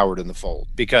Xavier Howard in the fold,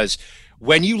 because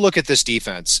when you look at this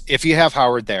defense, if you have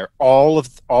Howard there, all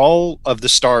of the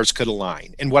stars could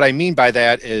align. And what I mean by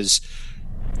that is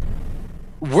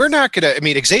we're not going to – I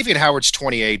mean, Xavier Howard's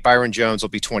 28. Byron Jones will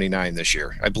be 29 this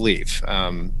year, I believe.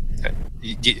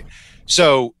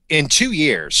 So in 2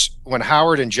 years, when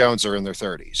Howard and Jones are in their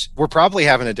 30s, we're probably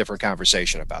having a different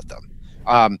conversation about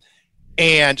them.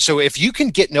 And so if you can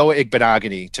get Noah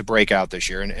Igbenogany to break out this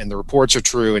year, and the reports are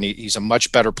true, and he's a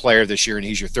much better player this year, and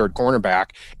he's your third cornerback,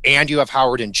 and you have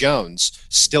Howard and Jones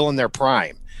still in their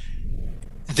prime,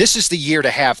 this is the year to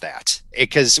have that,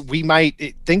 because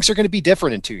things are going to be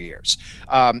different in 2 years.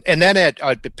 And then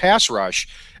at pass rush,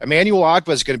 Emmanuel Ogbah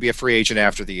is going to be a free agent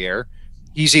after the year.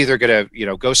 He's either going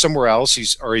to go somewhere else,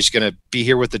 or he's going to be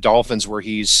here with the Dolphins, where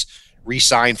he's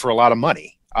re-signed for a lot of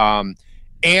money.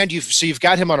 And you've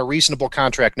got him on a reasonable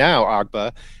contract now,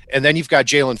 Ogbah, and then you've got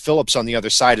Jalen Phillips on the other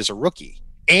side as a rookie,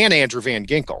 and Andrew Van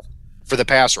Ginkel for the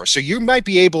pass rush. So you might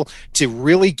be able to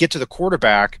really get to the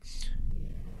quarterback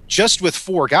just with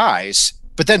 4 guys,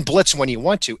 but then blitz when you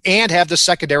want to, and have the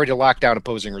secondary to lock down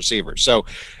opposing receivers. So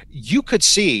you could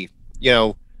see,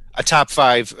 a top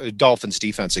 5 Dolphins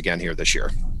defense again here this year.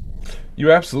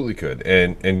 You absolutely could,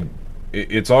 and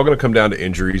it's all going to come down to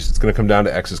injuries. It's going to come down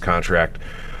to X's contract.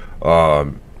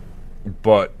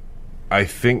 But I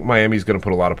think Miami's going to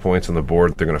put a lot of points on the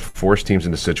board. They're going to force teams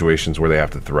into situations where they have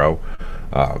to throw.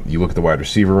 You look at the wide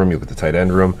receiver room, you look at the tight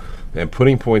end room, and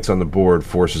putting points on the board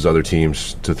forces other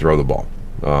teams to throw the ball.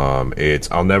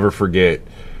 I'll never forget,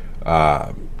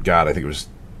 I think it was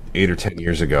 8 or 10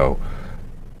 years ago,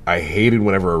 I hated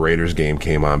whenever a Raiders game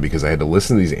came on, because I had to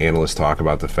listen to these analysts talk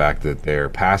about the fact that their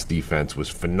pass defense was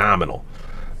phenomenal.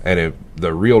 And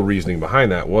the real reasoning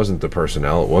behind that wasn't the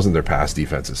personnel, it wasn't their pass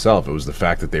defense itself. It was the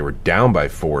fact that they were down by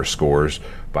 4 scores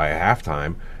by a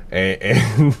halftime,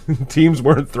 and teams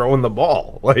weren't throwing the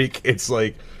ball. It's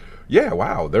like yeah,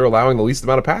 wow, they're allowing the least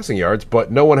amount of passing yards,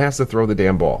 but no one has to throw the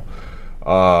damn ball.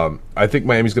 I think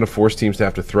Miami's going to force teams to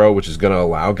have to throw, which is going to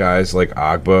allow guys like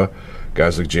Agba,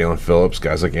 guys like Jalen Phillips,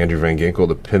 guys like Andrew Van Ginkel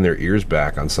to pin their ears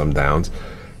back on some downs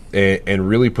and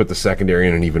really put the secondary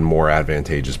in an even more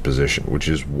advantageous position, which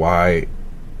is why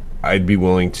I'd be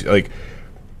willing to, like,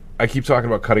 I keep talking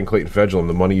about cutting Clayton Fedulum.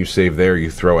 The money you save there, you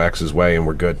throw X's way, and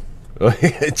we're good.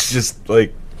 It's just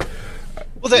like...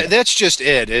 Well, that's just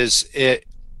it.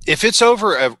 If it's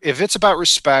about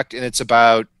respect and it's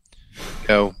about,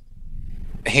 a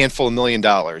handful of $1 million,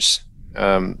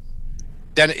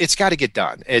 then it's got to get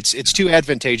done. It's too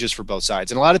advantageous for both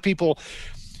sides, and a lot of people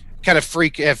have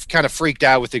freaked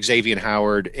out with Xavier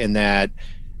Howard in that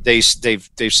they've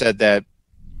said that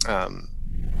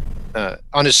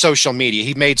on his social media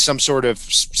he made something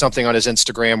on his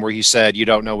Instagram where he said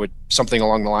something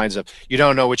along the lines of you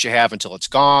don't know what you have until it's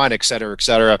gone, et cetera, et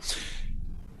cetera.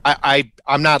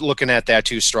 I'm not looking at that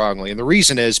too strongly. And the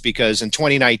reason is because in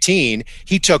 2019,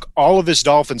 he took all of his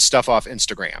Dolphins stuff off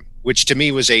Instagram, which to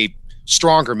me was a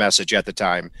stronger message at the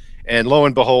time. And lo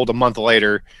and behold, a month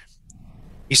later,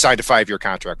 he signed a 5-year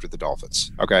contract with the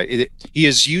Dolphins. Okay. He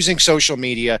is using social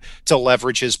media to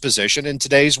leverage his position in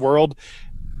today's world.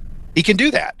 He can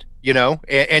do that,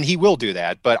 and he will do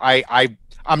that. But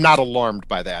I'm not alarmed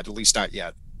by that, at least not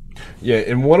yet. Yeah,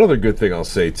 and one other good thing I'll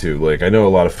say too, like I know a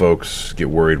lot of folks get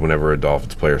worried whenever a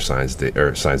Dolphins player signs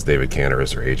David Cantor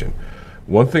as their agent.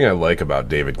 One thing I like about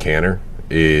David Cantor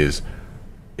is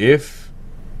if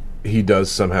he does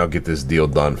somehow get this deal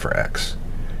done for X,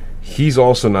 he's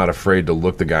also not afraid to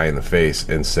look the guy in the face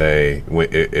and say,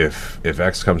 if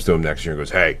X comes to him next year and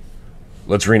goes, hey,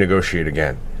 let's renegotiate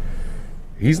again.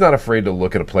 He's not afraid to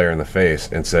look at a player in the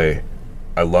face and say,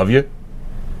 I love you.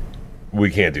 We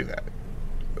can't do that.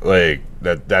 Like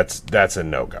that's a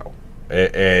no-go.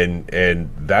 And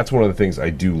that's one of the things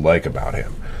I do like about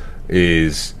him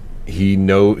is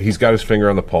he's got his finger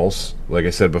on the pulse. Like I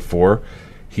said before,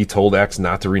 he told X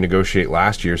not to renegotiate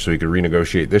last year so he could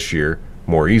renegotiate this year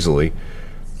more easily.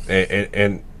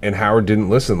 And Howard didn't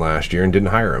listen last year and didn't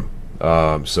hire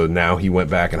him. So now he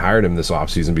went back and hired him this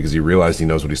offseason because he realized he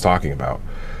knows what he's talking about.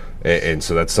 And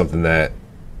so that's something that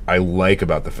I like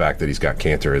about the fact that he's got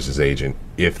Cantor as his agent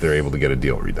if they're able to get a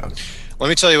deal redone. Let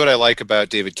me tell you what I like about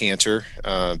David Cantor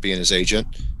being his agent.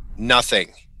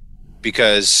 Nothing.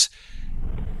 Because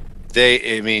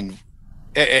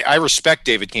I respect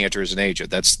David Cantor as an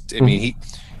agent.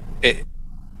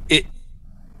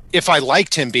 If I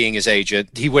liked him being his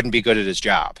agent, he wouldn't be good at his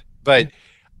job. But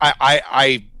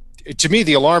to me,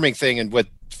 the alarming thing and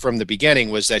from the beginning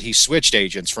was that he switched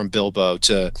agents from Bilbo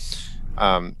to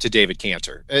David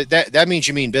Cantor. That means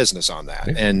you mean business on that.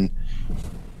 Yeah. And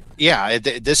yeah,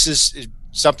 this is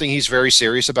something he's very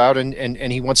serious about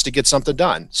and he wants to get something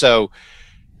done. So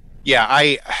yeah,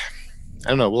 I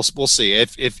don't know. We'll see.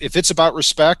 If it's about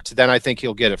respect, then I think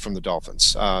he'll get it from the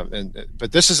Dolphins.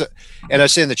 But this is and I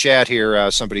see in the chat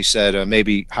here, somebody said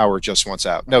maybe Howard just wants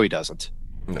out. No, he doesn't.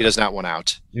 No. He does not want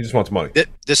out. He just wants money.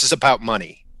 This is about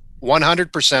money.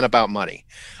 100% about money.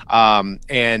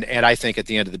 And I think at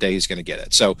the end of the day, he's going to get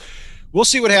it. So we'll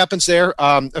see what happens there.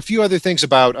 A few other things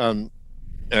about,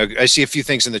 I see a few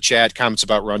things in the chat, comments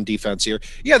about run defense here.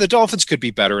 Yeah, the Dolphins could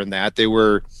be better in that. They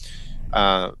were,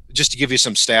 just to give you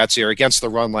some stats here, against the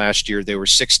run last year, they were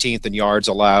 16th in yards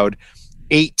allowed,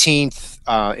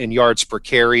 18th in yards per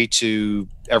carry to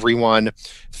everyone,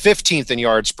 15th in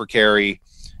yards per carry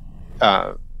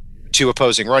to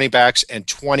opposing running backs, and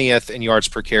 20th in yards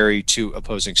per carry to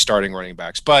opposing starting running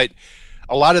backs. But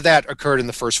a lot of that occurred in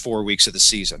the first 4 weeks of the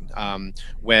season,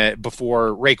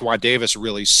 before Raekwon Davis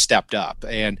really stepped up.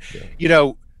 And,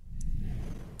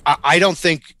 I don't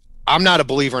think – I'm not a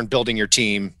believer in building your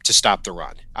team to stop the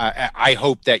run. I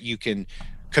hope that you can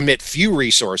commit few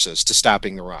resources to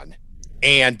stopping the run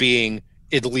and being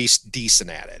at least decent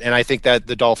at it. And I think that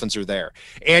the Dolphins are there.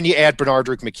 And you add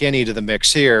Benardrick McKinney to the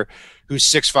mix here, who's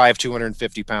 6'5",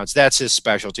 250 pounds. That's his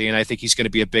specialty, and I think he's going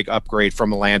to be a big upgrade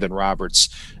from Landon Roberts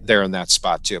there in that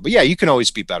spot too. But yeah, you can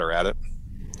always be better at it.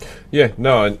 Yeah,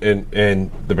 no, and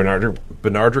the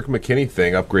Benardrick McKinney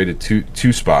thing upgraded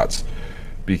two spots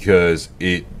because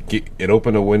it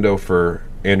opened a window for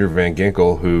Andrew Van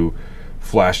Ginkel, who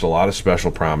flashed a lot of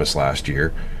special promise last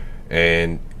year,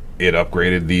 and it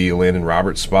upgraded the Landon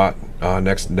Roberts spot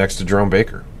next to Jerome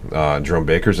Baker. Jerome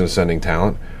Baker's an ascending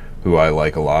talent who I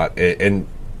like a lot. And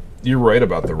you're right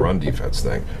about the run defense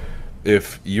thing.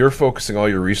 If you're focusing all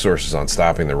your resources on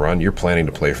stopping the run, you're planning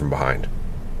to play from behind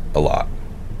a lot.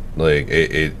 Like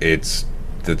it's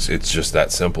just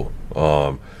that simple.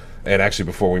 And actually,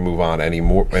 before we move on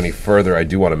any further, I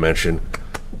do want to mention,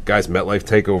 guys, MetLife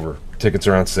Takeover Tickets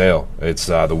are on sale. It's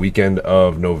the weekend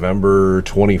of November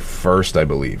 21st, I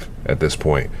believe, at this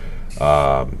point.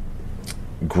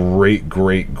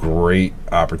 Great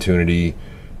opportunity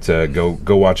to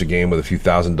go watch a game with a few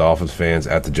thousand Dolphins fans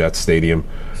at the Jets Stadium.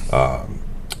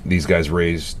 These guys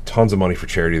raised tons of money for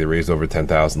charity. They raised over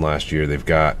 $10,000 last year. They've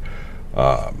got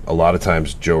a lot of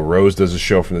times Joe Rose does a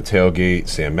show from the tailgate.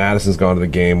 Sam Madison's gone to the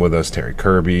game with us. Terry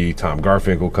Kirby, Tom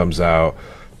Garfinkel comes out.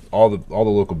 All the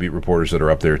local beat reporters that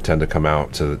are up there tend to come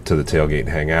out to the tailgate and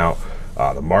hang out.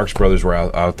 The Marx brothers were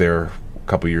out there a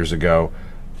couple years ago.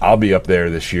 I'll be up there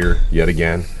this year yet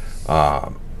again.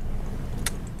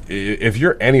 If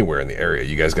you're anywhere in the area,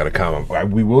 you guys got to come.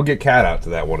 We will get Cat out to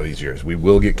that one of these years. We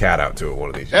will get Cat out to it one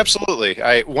of these years.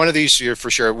 Absolutely. One of these years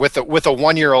for sure. With a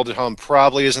 1-year-old at home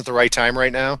probably isn't the right time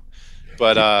right now,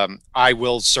 but I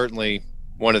will certainly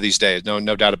one of these days. No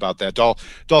doubt about that.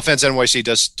 Dolphins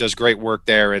NYC does great work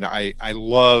there, and I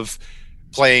love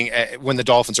playing when the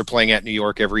Dolphins are playing at New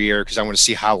York every year because I want to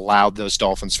see how loud those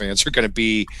Dolphins fans are going to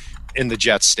be in the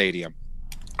Jets Stadium.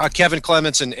 Kevin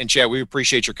Clements and Chad, we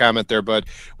appreciate your comment there, but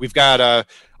we've got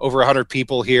over 100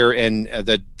 people here in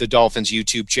the Dolphins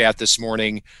YouTube chat this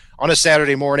morning on a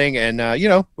Saturday morning. And, I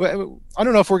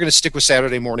don't know if we're going to stick with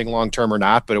Saturday morning long term or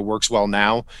not, but it works well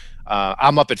now.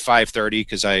 I'm up at 5:30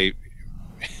 because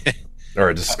or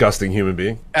a disgusting human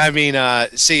being. I mean, I've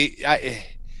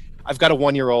got a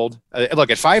 1-year-old.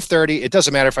 Look, at 5:30, it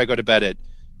doesn't matter if I go to bed at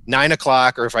 9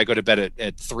 o'clock or if I go to bed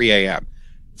at 3 a.m.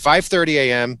 5:30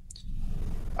 a.m.,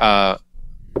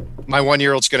 my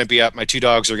 1-year-old's going to be up, my 2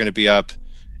 dogs are going to be up,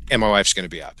 and my wife's going to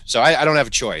be up. So I don't have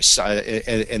a choice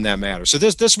in that matter. So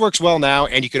this works well now,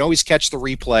 and you can always catch the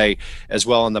replay as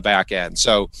well on the back end.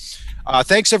 So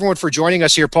thanks, everyone, for joining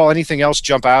us here. Paul, anything else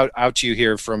jump out to you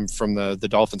here from the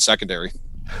Dolphins secondary?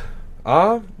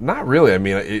 Not really. I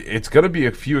mean, it's going to be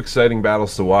a few exciting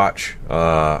battles to watch.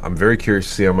 I'm very curious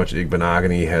to see how much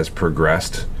Igbinoghene has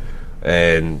progressed,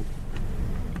 and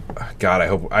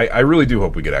God, I really do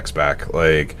hope we get X back.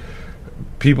 Like,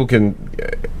 people can.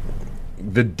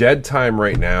 The dead time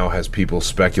right now has people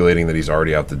speculating that he's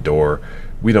already out the door.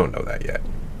 We don't know that yet.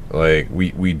 Like,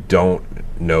 we don't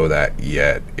know that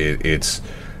yet. It's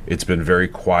been very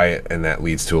quiet, and that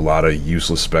leads to a lot of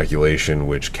useless speculation,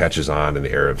 which catches on in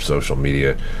the era of social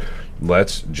media.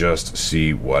 Let's just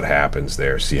see what happens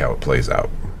there, see how it plays out.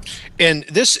 And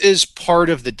this is part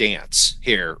of the dance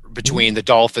here between the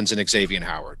Dolphins and Xavier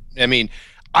Howard. I mean,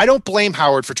 I don't blame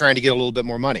Howard for trying to get a little bit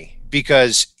more money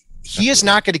because he is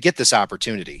not going to get this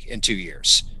opportunity in 2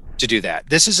 years to do that.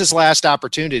 This is his last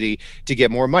opportunity to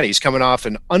get more money. He's coming off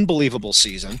an unbelievable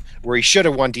season where he should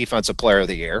have won Defensive Player of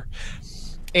the Year.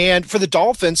 And for the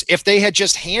Dolphins, if they had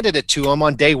just handed it to him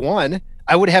on day one,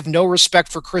 I would have no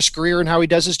respect for Chris Grier and how he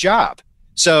does his job.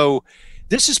 So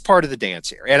this is part of the dance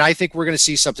here. And I think we're going to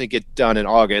see something get done in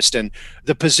August. And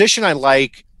the position I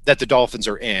like that the Dolphins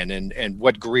are in and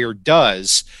what Grier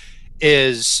does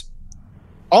is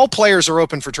all players are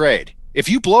open for trade. If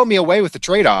you blow me away with the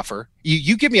trade offer,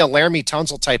 you give me a Laramie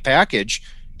Tunsil type package,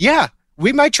 yeah,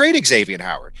 we might trade Xavier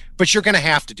Howard, but you're going to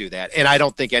have to do that. And I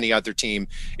don't think any other team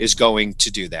is going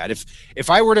to do that. If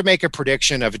I were to make a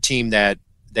prediction of a team that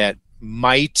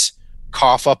might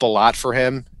cough up a lot for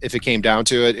him, if it came down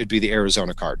to it, it'd be the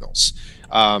Arizona Cardinals.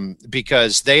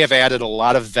 Because they have added a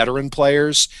lot of veteran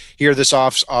players here this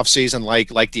off season, like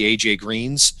the AJ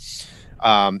Greens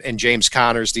and James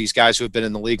Connors, these guys who have been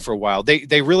in the league for a while.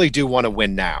 They really do want to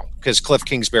win now because Cliff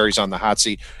Kingsbury's on the hot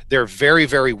seat. They're very,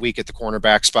 very weak at the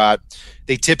cornerback spot.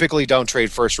 They typically don't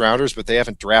trade first rounders, but they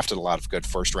haven't drafted a lot of good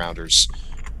first rounders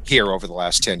here over the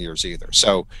last 10 years either.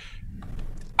 So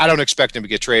I don't expect him to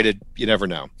get traded. You never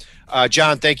know.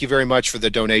 John, thank you very much for the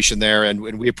donation there, and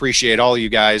we appreciate all you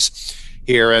guys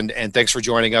here, and thanks for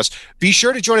joining us. Be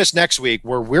sure to join us next week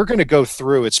where we're going to go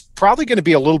through, it's probably going to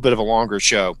be a little bit of a longer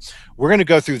show. We're going to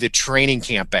go through the training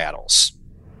camp battles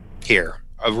here,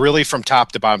 really from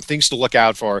top to bottom, things to look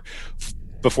out for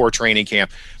before training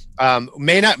camp.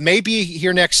 May be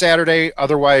here next Saturday.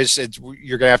 Otherwise,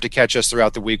 you're going to have to catch us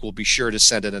throughout the week. We'll be sure to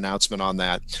send an announcement on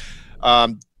that.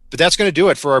 But that's going to do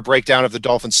it for our breakdown of the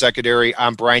Dolphins secondary.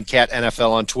 I'm Brian Cat NFL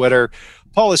on Twitter.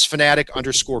 Paul is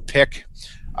Fanatic_pick.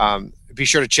 Be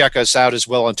sure to check us out as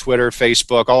well on Twitter,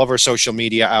 Facebook, all of our social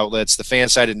media outlets, the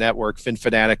Fansided Network,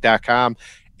 finfanatic.com.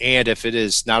 And if it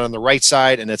is not on the right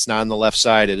side and it's not on the left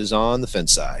side, it is on the fin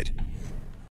side.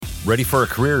 Ready for a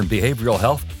career in behavioral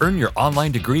health? Earn your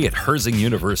online degree at Herzing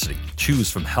University. Choose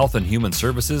from health and human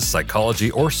services, psychology,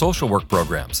 or social work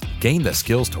programs. Gain the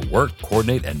skills to work,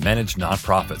 coordinate, and manage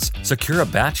nonprofits. Secure a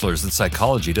bachelor's in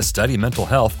psychology to study mental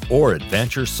health, or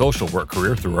advance your social work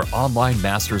career through our online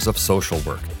Masters of Social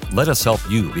Work. Let us help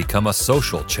you become a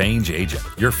social change agent.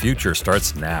 Your future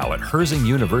starts now at Herzing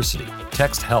University.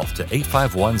 Text HEALTH to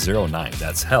 85109.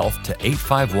 That's HEALTH to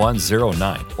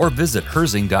 85109. Or visit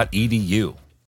herzing.edu.